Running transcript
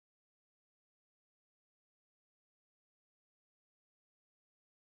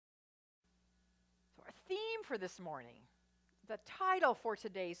theme for this morning, the title for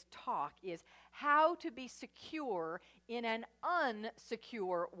today's talk is How to Be Secure in an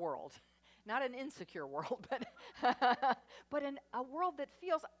Unsecure World. Not an insecure world, but in a world that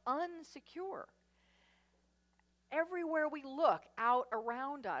feels unsecure. Everywhere we look out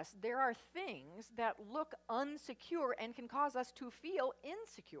around us, there are things that look unsecure and can cause us to feel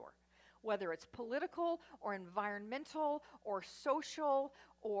insecure, whether it's political or environmental or social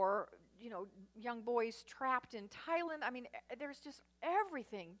or, young boys trapped in Thailand. I mean, there's just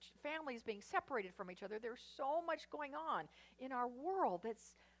everything. Families being separated from each other. There's so much going on in our world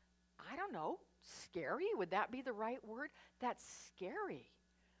that's, I don't know, scary. Would that be the right word? That's scary.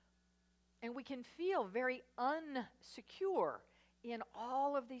 And we can feel very unsecure in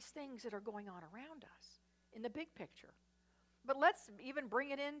all of these things that are going on around us in the big picture. But let's even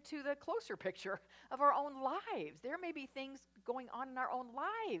bring it into the closer picture of our own lives. There may be things going on in our own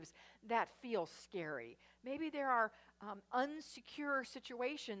lives that feel scary. Maybe there are unsecure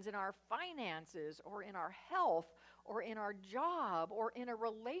situations in our finances or in our health or in our job or in a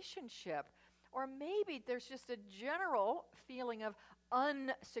relationship. Or maybe there's just a general feeling of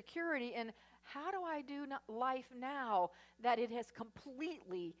unsecurity in how do I do life now that it has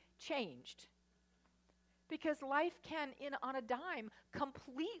completely changed? Because life can, on a dime,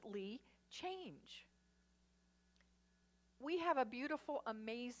 completely change. We have a beautiful,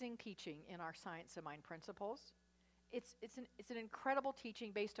 amazing teaching in our Science of Mind principles. It's an incredible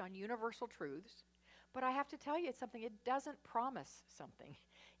teaching based on universal truths. But I have to tell you, it's something, it doesn't promise something.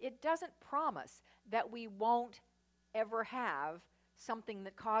 It doesn't promise that we won't ever have something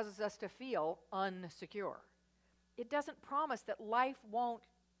that causes us to feel unsecure. It doesn't promise that life won't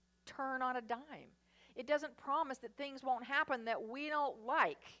turn on a dime. It doesn't promise that things won't happen that we don't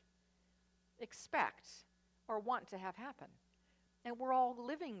like, expect, or want to have happen. And we're all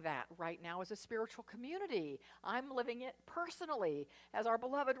living that right now as a spiritual community. I'm living it personally as our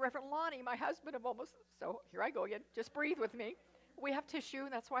beloved Reverend Lonnie, my husband of almost, so here I go again, just breathe with me. We have tissue,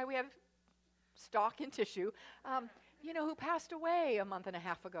 that's why we have stock in tissue, who passed away a month and a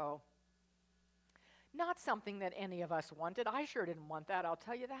half ago. Not something that any of us wanted. I sure didn't want that, I'll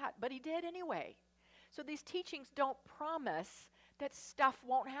tell you that, but he did anyway. So these teachings don't promise that stuff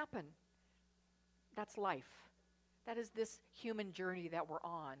won't happen. That's life. That is this human journey that we're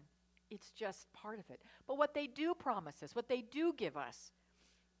on. It's just part of it. But what they do promise us, what they do give us,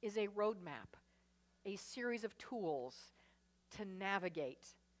 is a roadmap, a series of tools to navigate,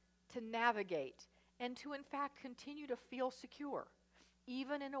 and to in fact continue to feel secure,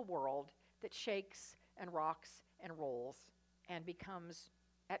 even in a world that shakes and rocks and rolls and becomes,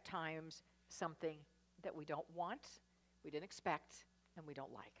 at times, something that we don't want, we didn't expect, and we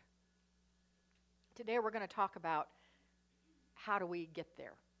don't like. Today we're going to talk about how do we get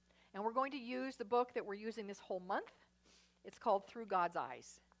there. And we're going to use the book that we're using this whole month. It's called Through God's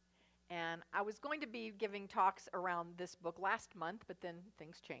Eyes. And I was going to be giving talks around this book last month, but then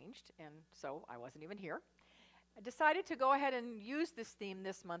things changed, and so I wasn't even here. I decided to go ahead and use this theme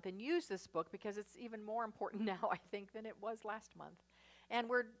this month and use this book because it's even more important now, I think, than it was last month. And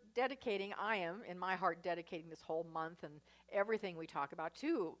I am, in my heart, dedicating this whole month and everything we talk about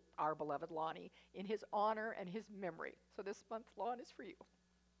to our beloved Lonnie in his honor and his memory. So this month, Lon, is for you.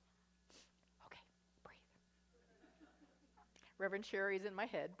 Okay, breathe. Reverend Sherry's in my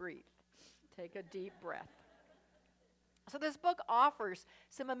head. Breathe. Take a deep breath. So this book offers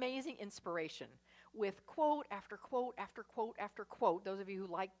some amazing inspiration with quote after quote after quote after quote. Those of you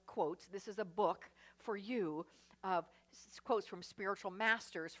who like quotes, this is a book for you of quotes from spiritual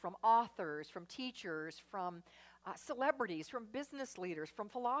masters, from authors, from teachers, from celebrities, from business leaders, from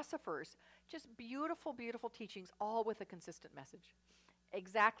philosophers. Just beautiful, beautiful teachings, all with a consistent message.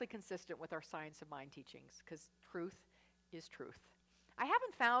 Exactly consistent with our Science of Mind teachings, because truth is truth. I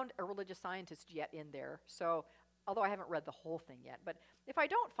haven't found a religious scientist yet in there, so although I haven't read the whole thing yet. But if I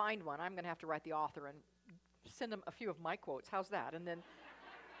don't find one, I'm going to have to write the author and send him a few of my quotes. How's that? And then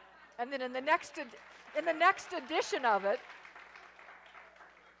in the next edition of it,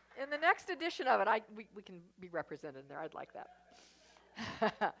 we can be represented in there. I'd like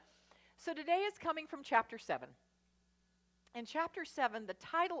that. So today is coming from chapter 7. And chapter 7, the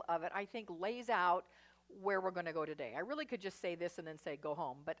title of it, I think, lays out where we're going to go today. I really could just say this and then say go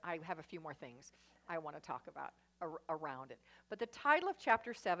home, but I have a few more things I want to talk about around it. But the title of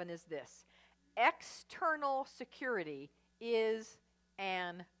chapter 7 is this: External security is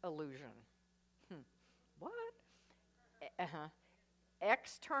an illusion. What?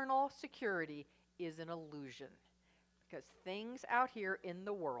 External security is an illusion. Because things out here in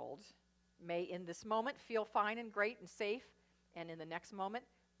the world may in this moment feel fine and great and safe, and in the next moment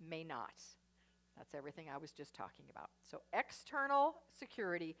may not. That's everything I was just talking about. So external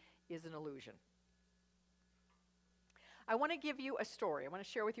security is an illusion. I want to give you a story. I want to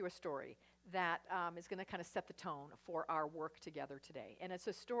share with you a story that is going to kind of set the tone for our work together today. And it's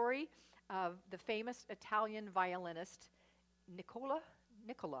a story of the famous Italian violinist Nicola,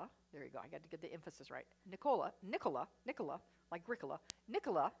 there you go, I got to get the emphasis right. Nicola, like Gricola,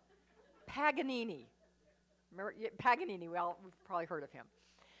 Nicola Paganini. Remember, Paganini, well, we've probably heard of him.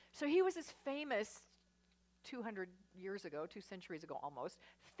 So he was this famous 200 years ago, 2 centuries ago almost,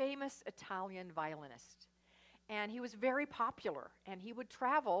 famous Italian violinist. And he was very popular, and he would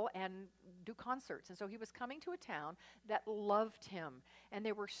travel and do concerts. And so he was coming to a town that loved him, and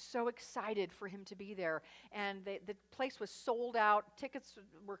they were so excited for him to be there. And the place was sold out. Tickets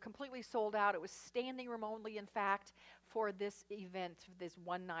were completely sold out. It was standing room only, in fact, for this event, this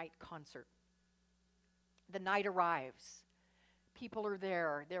one-night concert. The night arrives. People are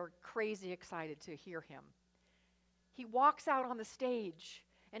there. They're crazy excited to hear him. He walks out on the stage,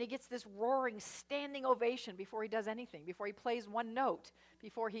 and he gets this roaring standing ovation before he does anything, before he plays one note,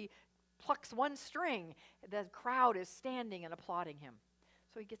 before he plucks one string. The crowd is standing and applauding him.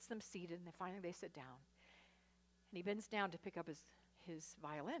 So he gets them seated, and finally they sit down. And he bends down to pick up his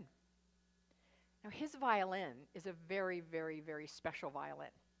violin. Now his violin is a very, very, very special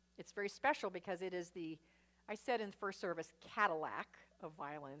violin. It's very special because it is I said in first service, Cadillac of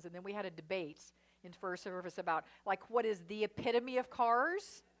violins, and then we had a debate in first service about, like, what is the epitome of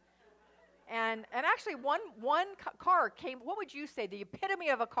cars? And actually one car came, what would you say the epitome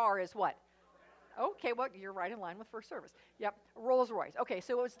of a car is what? Okay, well, you're right in line with first service. Yep, Rolls-Royce. Okay,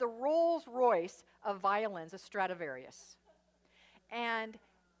 so it was the Rolls-Royce of violins, a Stradivarius. And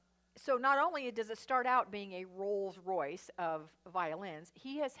so not only does it start out being a Rolls-Royce of violins,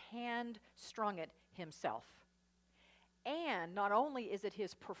 he has hand-strung it himself. And not only is it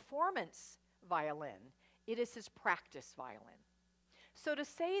his performance violin, it is his practice violin. So to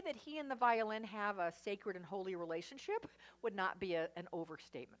say that he and the violin have a sacred and holy relationship would not be an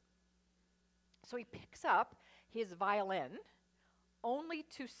overstatement. So he picks up his violin only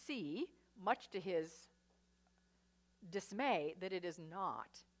to see, much to his dismay, that it is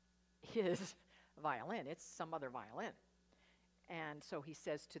not his violin, it's some other violin. And so he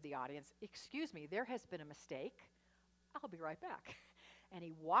says to the audience, "Excuse me, there has been a mistake. I'll be right back." And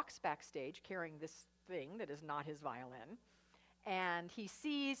he walks backstage carrying this thing that is not his violin. And he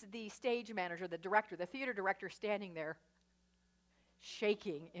sees the stage manager, the director, the theater director standing there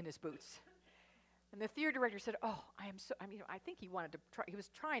shaking in his boots. And the theater director said, I think he wanted to try, he was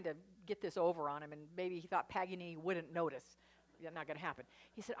trying to get this over on him, and maybe he thought Paganini wouldn't notice. That's not going to happen.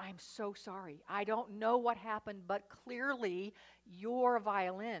 He said, "I'm so sorry. I don't know what happened, but clearly your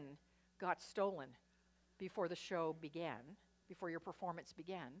violin got stolen before the show began, before your performance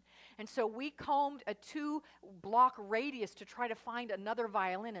began. And so we combed a 2-block radius to try to find another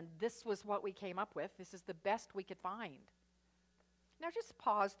violin, and this was what we came up with. This is the best we could find." Now just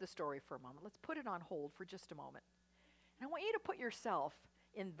pause the story for a moment. Let's put it on hold for just a moment. And I want you to put yourself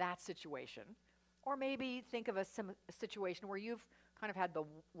in that situation. Or maybe think of a situation where you've kind of had the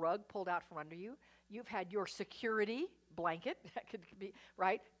rug pulled out from under you. You've had your security blanket, that could be,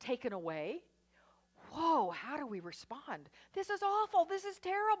 right, taken away. Whoa, how do we respond? This is awful. This is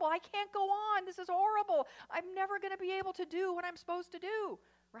terrible. I can't go on. This is horrible. I'm never going to be able to do what I'm supposed to do,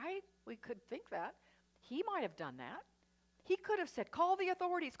 right? We could think that. He might have done that. He could have said, "Call the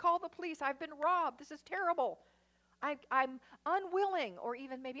authorities, call the police. I've been robbed. This is terrible. I'm unwilling, or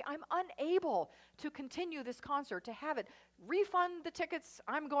even maybe I'm unable to continue this concert, to have it. Refund the tickets.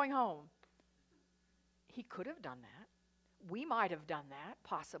 I'm going home." He could have done that. We might have done that,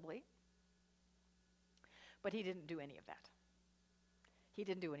 possibly. But he didn't do any of that. He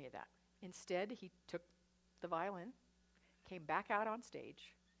didn't do any of that. Instead, he took the violin, came back out on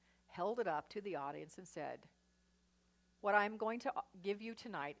stage, held it up to the audience and said, "What I'm going to give you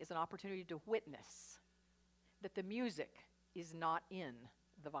tonight is an opportunity to witness that the music is not in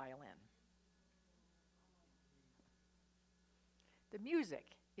the violin. The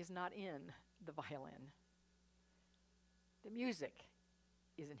music is not in the violin. The music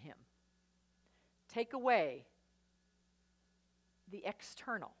is in him. Take away the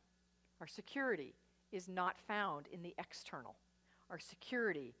external. Our security is not found in the external. Our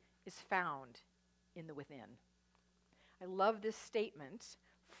security is found in the within." I love this statement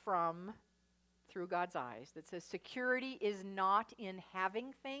from Through God's Eyes that says, security is not in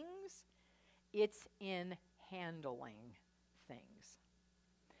having things, it's in handling things.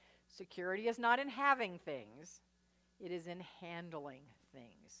 Security is not in having things, it is in handling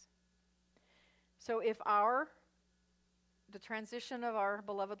things. So if the transition of our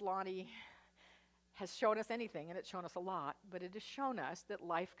beloved Lonnie has shown us anything, and it's shown us a lot, but it has shown us that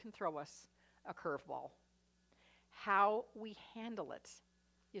life can throw us a curveball. How we handle it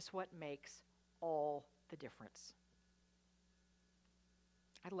is what makes all the difference.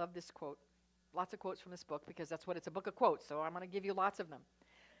 I love this quote. Lots of quotes from this book because that's what it's a book of quotes, so I'm going to give you lots of them.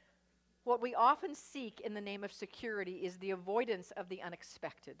 What we often seek in the name of security is the avoidance of the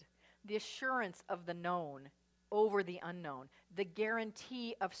unexpected, the assurance of the known over the unknown, the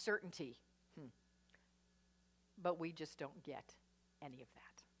guarantee of certainty. But we just don't get any of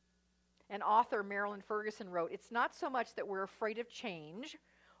that. And author Marilyn Ferguson wrote, "It's not so much that we're afraid of change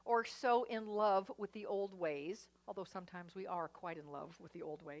or so in love with the old ways, although sometimes we are quite in love with the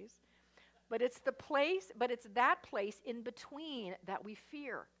old ways, but it's that place in between that we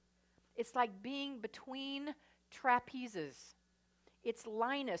fear. It's like being between trapezes. It's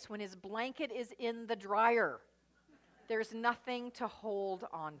Linus when his blanket is in the dryer. There's nothing to hold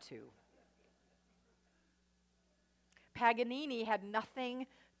on to." Paganini had nothing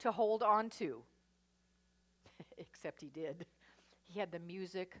to hold on to, except he did. He had the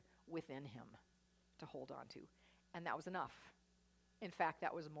music within him to hold on to, and that was enough. In fact,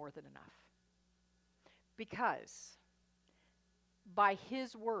 that was more than enough. Because by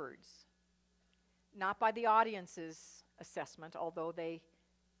his words, not by the audience's assessment, although they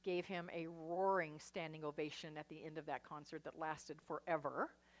gave him a roaring standing ovation at the end of that concert that lasted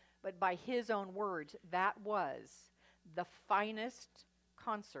forever, but by his own words, that was the finest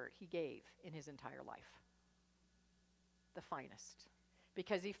concert he gave in his entire life. The finest.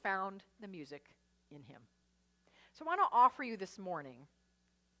 Because he found the music in him. So I want to offer you this morning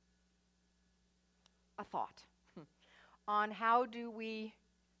a thought on how do we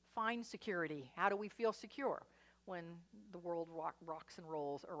find security? How do we feel secure when the world rocks and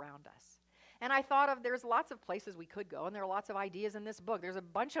rolls around us? And I thought there's lots of places we could go, and there are lots of ideas in this book. There's a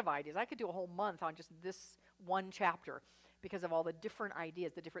bunch of ideas. I could do a whole month on just this one chapter because of all the different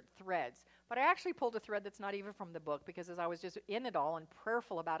ideas, the different threads. But I actually pulled a thread that's not even from the book because as I was just in it all and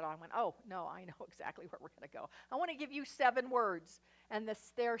prayerful about it, I went, oh, no, I know exactly where we're going to go. I want to give you 7 words, and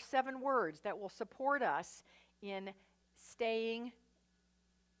there are 7 words that will support us in staying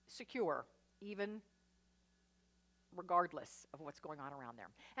secure, even regardless of what's going on around there.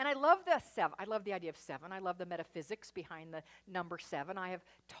 And I love the 7. I love the idea of 7. I love the metaphysics behind the number 7. I have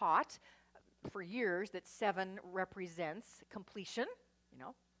taught for years that 7 represents completion. You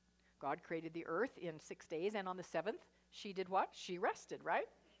know, God created the earth in 6 days, and on the 7th, she did what? She rested, right?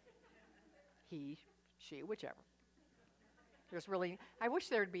 He, she, whichever. I wish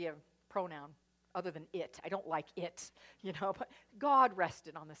there'd be a pronoun other than it. I don't like it, but God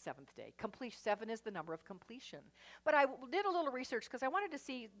rested on the 7th day. 7 is the number of completion. But I did a little research because I wanted to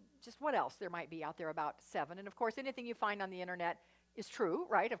see just what else there might be out there about 7. And of course, anything you find on the internet is true,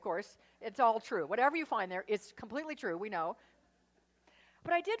 right? Of course, it's all true. Whatever you find there, it's completely true, we know.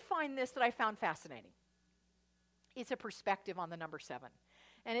 But I did find this that I found fascinating. It's a perspective on the number 7.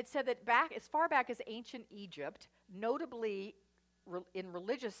 And it said that as far back as ancient Egypt, notably in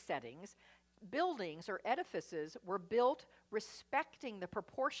religious settings, buildings or edifices were built respecting the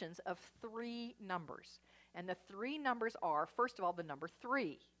proportions of 3 numbers. And the 3 numbers are, first of all, the number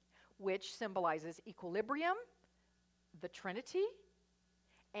 3, which symbolizes equilibrium, the Trinity,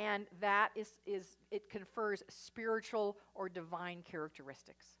 and that it confers spiritual or divine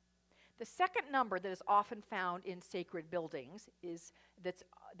characteristics. The second number that is often found in sacred buildings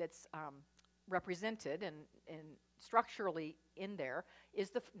that's represented and structurally in there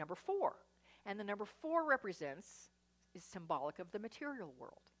is the number 4. And the number 4 is symbolic of the material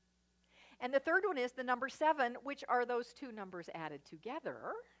world. And the third one is the number 7, which are those 2 numbers added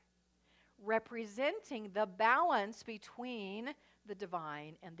together, representing the balance between the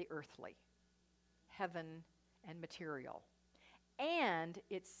divine and the earthly, heaven and material. And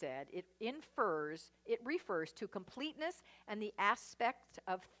it refers to completeness and the aspect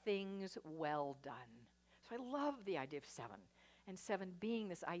of things well done. So I love the idea of 7. And 7 being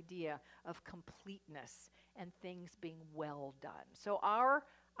this idea of completeness and things being well done. So our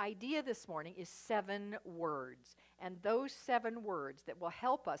idea this morning is 7 words. And those 7 words that will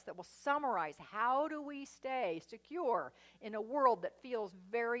help us, that will summarize how do we stay secure in a world that feels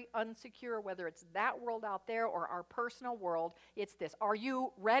very unsecure, whether it's that world out there or our personal world, it's this. Are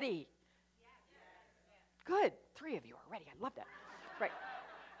you ready? Yes. Good. 3 of you are ready. I love that. Right.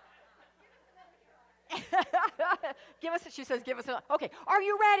 She says, give us a, okay, are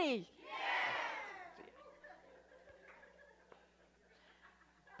you ready?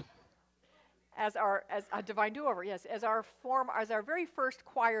 Yes. As a divine do-over, yes, as our very first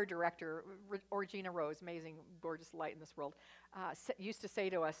choir director, Regina Rose, amazing, gorgeous light in this world, used to say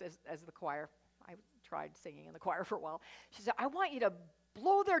to us as the choir, I tried singing in the choir for a while. She said, I want you to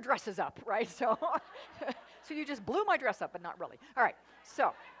blow their dresses up, right? So, so you just blew my dress up, but not really. All right,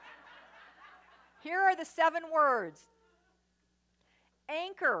 so here are the 7 words.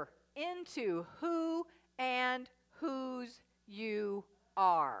 Anchor into who and whose you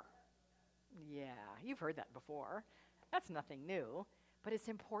are. Yeah, you've heard that before. That's nothing new, but it's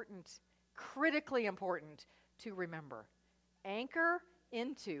important, critically important to remember. Anchor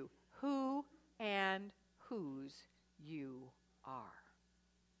into who and whose you are.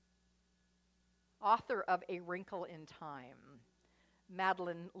 Author of A Wrinkle in Time,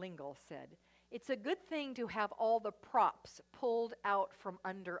 Madeleine L'Engle said, "It's a good thing to have all the props pulled out from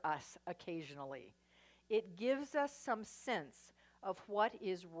under us occasionally. It gives us some sense of what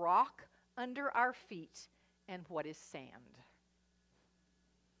is rock under our feet and what is sand."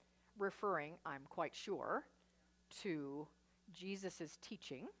 Referring, I'm quite sure, to Jesus'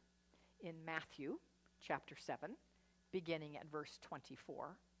 teaching in Matthew chapter 7, beginning at verse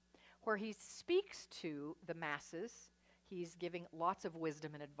 24, where he speaks to the masses. He's giving lots of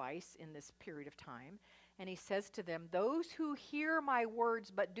wisdom and advice in this period of time. And he says to them, "Those who hear my words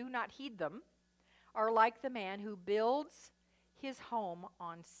but do not heed them are like the man who builds his home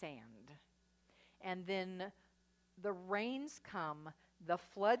on sand. And then the rains come, the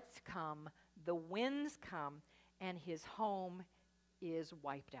floods come, the winds come, and his home is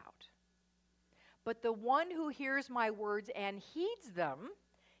wiped out. But the one who hears my words and heeds them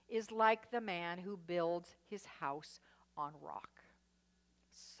is like the man who builds his house on rock,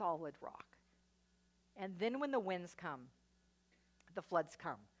 solid rock. And then when the winds come, the floods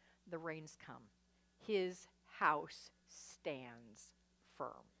come, the rains come, his house stands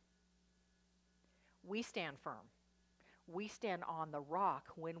firm." We stand firm. We stand on the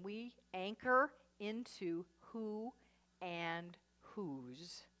rock when we anchor into who and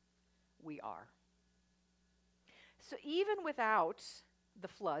whose we are. So even without the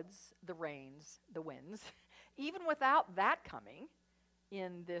floods, the rains, the winds, even without that coming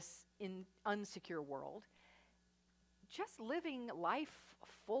in this unsecure world, just living life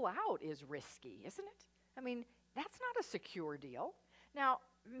full out is risky, isn't it? I mean, that's not a secure deal. Now,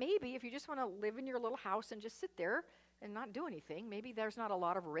 maybe if you just want to live in your little house and just sit there and not do anything, maybe there's not a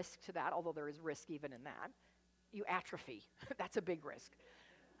lot of risk to that, although there is risk even in that. You atrophy. That's a big risk.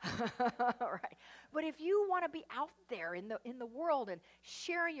 All right. But if you want to be out there in the world and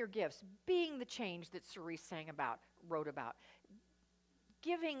sharing your gifts, being the change that Cerise wrote about,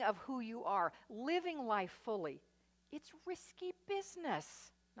 giving of who you are, living life fully, it's risky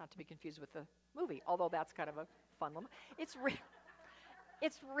business. Not to be confused with the movie, although that's kind of a fun one. It's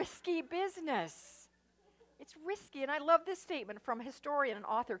risky business. It's risky. And I love this statement from historian and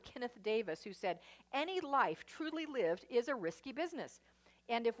author Kenneth Davis, who said, "Any life truly lived is a risky business.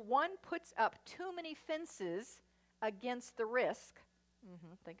 And if one puts up too many fences against the risk,"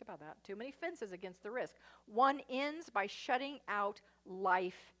 think about that, too many fences against the risk, "one ends by shutting out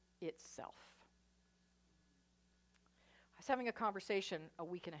life itself." I was having a conversation a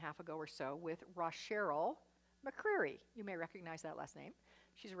week and a half ago or so with Rochelle McCreary. You may recognize that last name.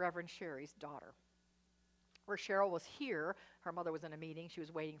 She's Reverend Sherry's daughter. Rochelle was here. Her mother was in a meeting. She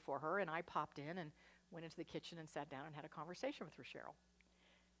was waiting for her, and I popped in and went into the kitchen and sat down and had a conversation with Rochelle.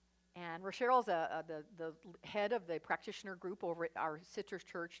 And Rochelle's the head of the practitioner group over at our sister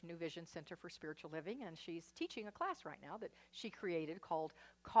church, New Vision Center for Spiritual Living, and she's teaching a class right now that she created called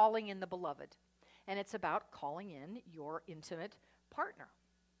Calling in the Beloved. And it's about calling in your intimate partner.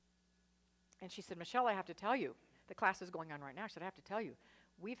 And she said, "Michele, I have to tell you," the class is going on right now. She said, "I have to tell you,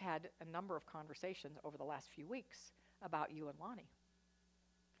 we've had a number of conversations over the last few weeks about you and Lonnie."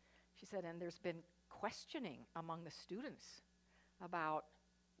 She said, "And there's been questioning among the students about,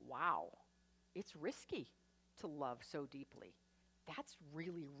 wow, it's risky to love so deeply. That's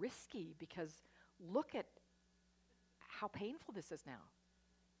really risky because look at how painful this is now,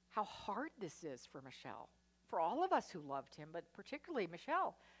 how hard this is for Michele, for all of us who loved him, but particularly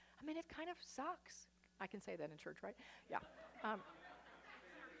Michele. I mean, it kind of sucks." I can say that in church, right? Yeah.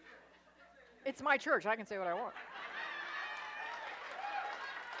 It's my church. I can say what I want.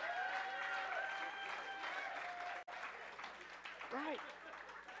 Right.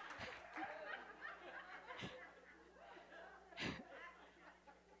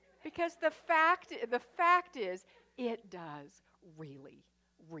 Because the fact is, it does really,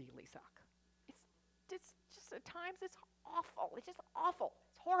 really suck. It's just at times it's awful. It's just awful.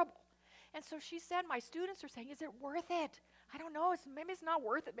 It's horrible. And so she said, my students are saying, "Is it worth it? I don't know. Maybe it's not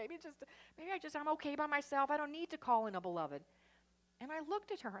worth it. Maybe I'm okay by myself. I don't need to call in a beloved." And I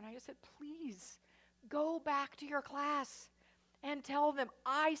looked at her and I just said, "Please go back to your class and tell them,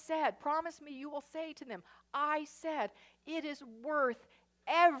 I said, promise me you will say to them, I said, it is worth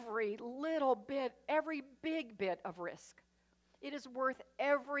every little bit, every big bit of risk. It is worth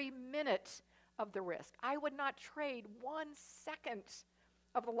every minute of the risk. I would not trade 1 second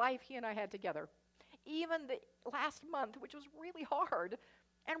of the life he and I had together. Even the last month, which was really hard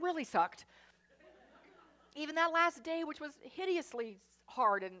and really sucked. Even that last day, which was hideously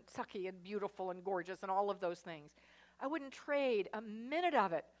hard and sucky and beautiful and gorgeous and all of those things. I wouldn't trade a minute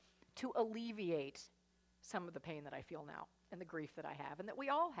of it to alleviate some of the pain that I feel now and the grief that I have and that we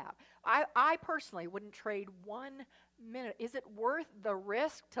all have. I personally wouldn't trade 1 minute. Is it worth the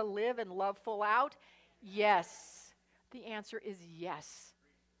risk to live and love full out? Yes. The answer is yes.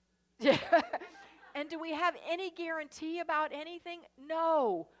 And do we have any guarantee about anything?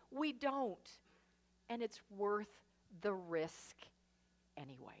 No, we don't. And it's worth the risk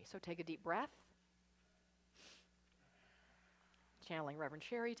anyway. So take a deep breath. Channeling Reverend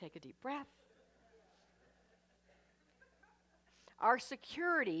Sherry, take a deep breath. Our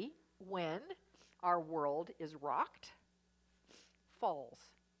security, when our world is rocked, falls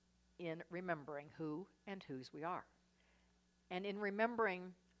in remembering who and whose we are. And in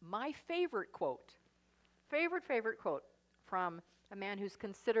remembering my favorite quote from a man who's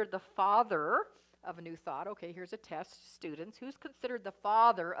considered the father of New Thought. Okay, here's a test, students. Who's considered the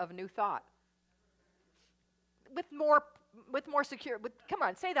father of New Thought? With more secure, come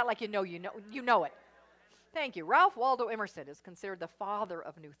on, say that like you know it. Thank you. Ralph Waldo Emerson is considered the father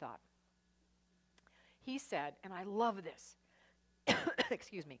of New Thought. He said, and I love this,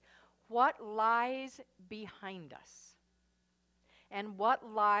 excuse me, what lies behind us and what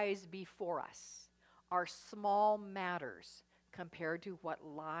lies before us are small matters compared to what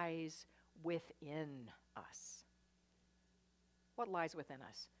lies within us. What lies within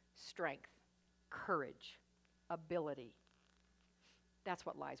us? Strength, courage, ability. That's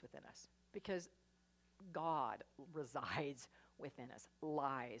what lies within us, because God resides within us,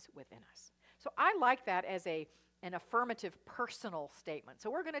 lies within us. So I like that as an affirmative personal statement. So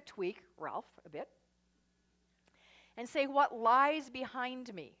we're going to tweak Ralph a bit and say what lies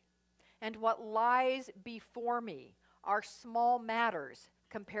behind me and what lies before me are small matters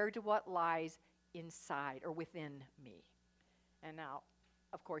compared to what lies inside or within me. And now,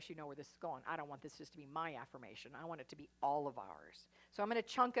 of course, you know where this is going. I don't want this just to be my affirmation. I want it to be all of ours. So I'm going to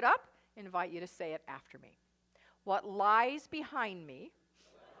chunk it up, invite you to say it after me. What lies behind me,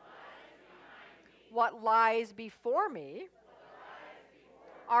 what lies before me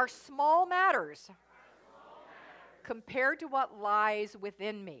are small matters compared to what lies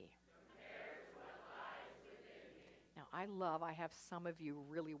within me. Now, I have some of you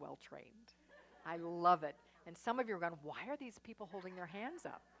really well trained. I love it. And some of you are going, why are these people holding their hands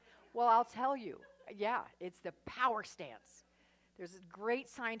up? Well, I'll tell you. Yeah, it's the power stance. There's great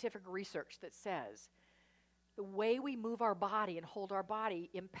scientific research that says the way we move our body and hold our body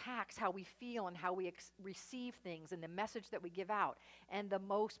impacts how we feel and how we receive things and the message that we give out. And the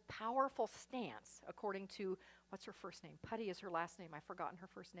most powerful stance, according to, what's her first name? Putty is her last name. I've forgotten her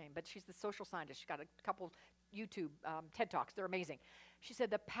first name, but she's the social scientist. She's got a couple YouTube TED Talks. They're amazing. She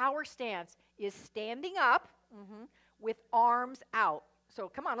said the power stance is standing up with arms out. So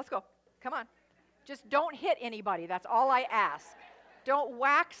come on, let's go. Come on. Just don't hit anybody. That's all I ask. Don't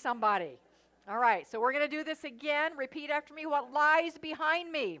whack somebody. All right, so we're going to do this again. Repeat after me. What lies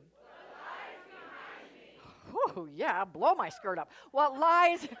behind me? What lies behind me? Ooh, yeah, blow my skirt up. What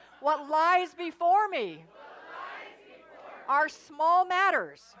lies before me? Are small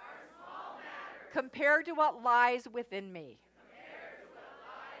matters compared to what lies within me.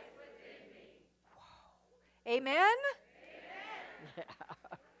 Whoa. Amen? Amen? Yeah.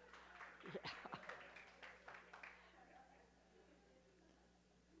 Yeah.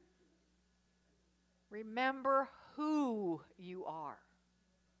 Remember who you are.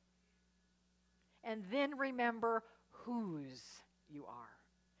 And then remember whose you are.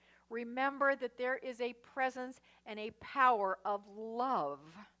 Remember that there is a presence and a power of love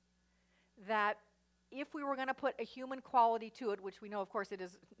that if we were going to put a human quality to it, which we know, of course, it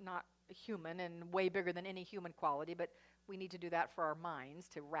is not human and way bigger than any human quality, but we need to do that for our minds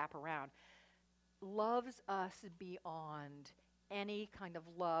to wrap around, loves us beyond any kind of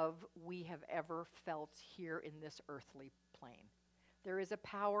love we have ever felt here in this earthly plane. There is a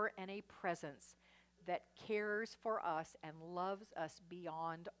power and a presence that cares for us and loves us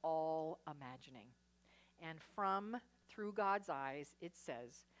beyond all imagining. And through God's eyes, it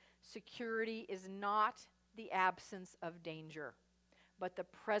says, security is not the absence of danger, but the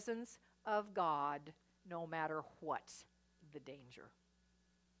presence of God no matter what the danger.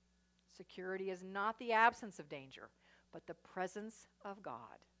 Security is not the absence of danger, but the presence of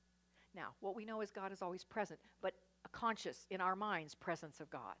God. Now, what we know is God is always present, but a conscious, in our minds, presence of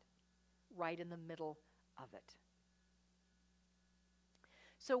God, right in the middle of it.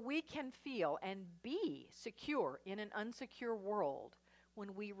 So we can feel and be secure in an unsecure world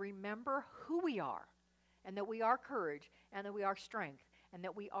when we remember who we are, and that we are courage, and that we are strength, and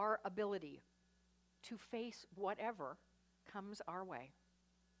that we are ability to face whatever comes our way.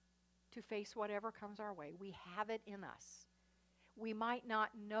 To face whatever comes our way. We have it in us. We might not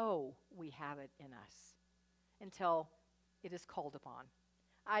know we have it in us until it is called upon.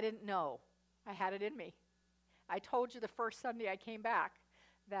 I didn't know I had it in me. I told you the first Sunday I came back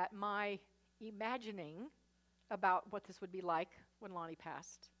that my imagining about what this would be like when Lonnie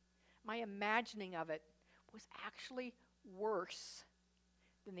passed, my imagining of it was actually worse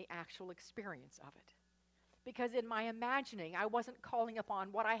than the actual experience of it. Because in my imagining, I wasn't calling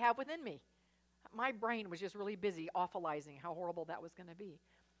upon what I have within me. My brain was just really busy awfulizing how horrible that was going to be.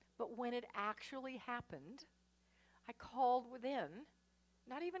 But when it actually happened, I called within,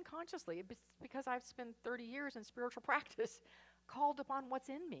 not even consciously, because I've spent 30 years in spiritual practice, called upon what's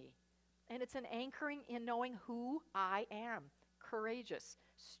in me. And it's an anchoring in knowing who I am. Courageous,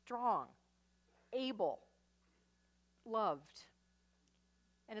 strong, able, loved.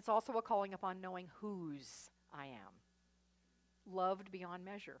 And it's also a calling upon knowing whose I am. Loved beyond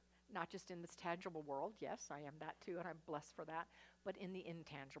measure. Not just in this tangible world. Yes, I am that too, and I'm blessed for that. But in the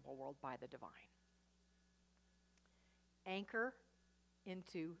intangible world by the divine. Anchor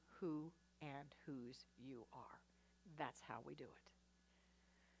into who and whose you are. That's how we do it.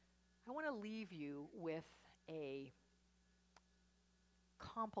 I want to leave you with a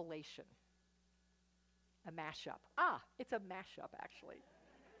compilation. A mashup. It's a mashup, actually.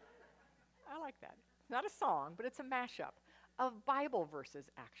 I like that. It's not a song, but it's a mashup of Bible verses,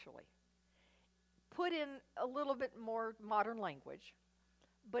 actually. Put in a little bit more modern language,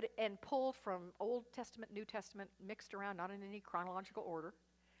 and pulled from Old Testament, New Testament, mixed around, not in any chronological order.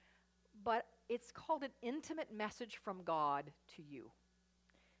 But it's called an intimate message from God to you.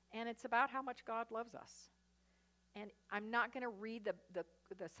 And it's about how much God loves us. And I'm not going to read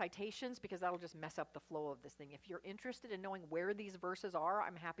the citations because that'll just mess up the flow of this thing. If you're interested in knowing where these verses are,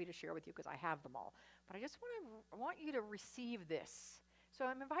 I'm happy to share with you because I have them all. But I just want you to receive this. So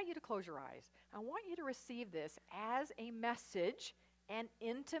I invite you to close your eyes. I want you to receive this as a message, an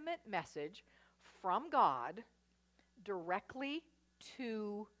intimate message from God directly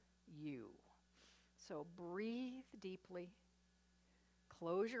to you. So breathe deeply.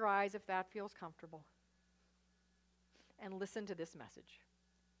 Close your eyes if that feels comfortable. And listen to this message.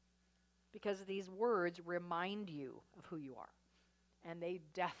 Because these words remind you of who you are. And they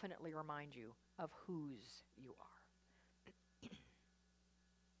definitely remind you of whose you are.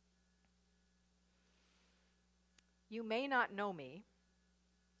 You may not know me,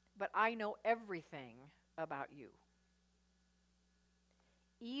 but I know everything about you.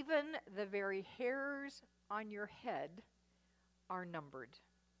 Even the very hairs on your head are numbered.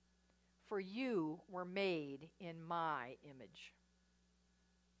 For you were made in my image.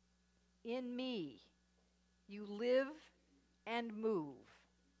 In me, you live and move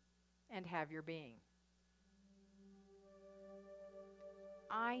and have your being.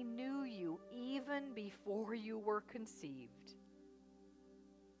 I knew you even before you were conceived.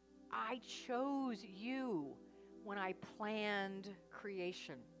 I chose you when I planned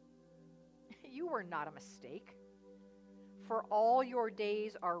creation. You were not a mistake. For all your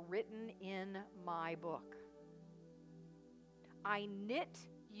days are written in my book. I knit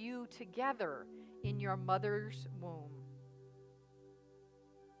you together in your mother's womb.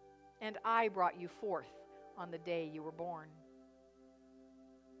 And I brought you forth on the day you were born.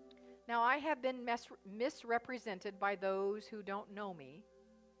 Now I have been misrepresented by those who don't know me.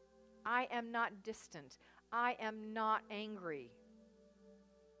 I am not distant. I am not angry.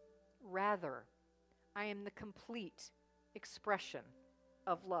 Rather, I am the complete expression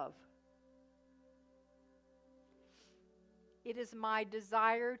of love. It is my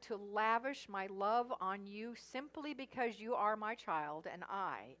desire to lavish my love on you simply because you are my child and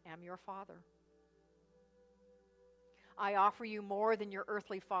I am your father. I offer you more than your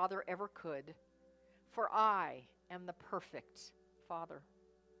earthly father ever could, for I am the perfect father.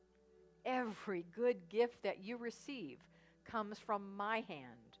 Every good gift that you receive comes from my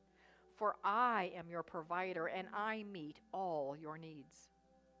hand, for I am your provider and I meet all your needs.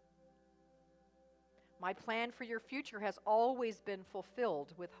 My plan for your future has always been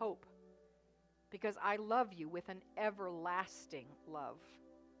fulfilled with hope, because I love you with an everlasting love.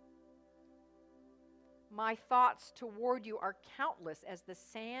 My thoughts toward you are countless as the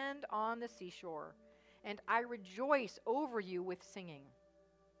sand on the seashore, and I rejoice over you with singing.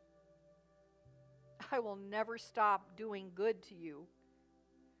 I will never stop doing good to you,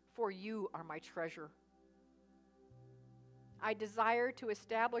 for you are my treasure. I desire to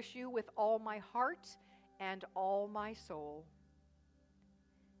establish you with all my heart and all my soul.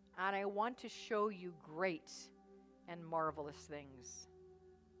 And I want to show you great and marvelous things.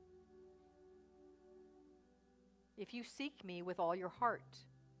 If you seek me with all your heart,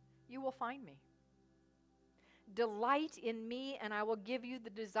 you will find me. Delight in me, and I will give you the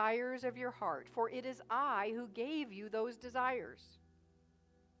desires of your heart, for it is I who gave you those desires.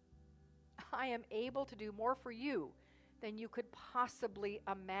 I am able to do more for you than you could possibly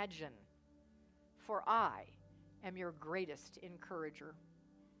imagine, for I am your greatest encourager.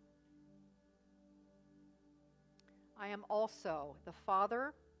 I am also the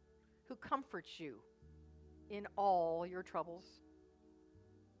Father who comforts you in all your troubles.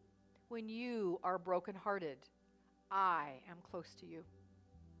 When you are brokenhearted, I am close to you.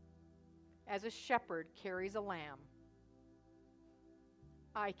 As a shepherd carries a lamb,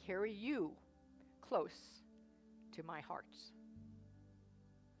 I carry you close to my heart.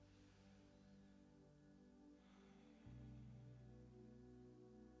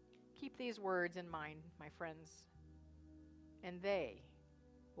 Keep these words in mind, my friends, and they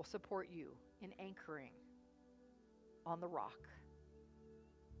will support you in anchoring on the rock,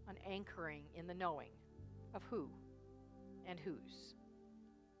 on anchoring in the knowing of who and whose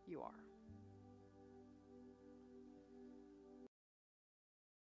you are.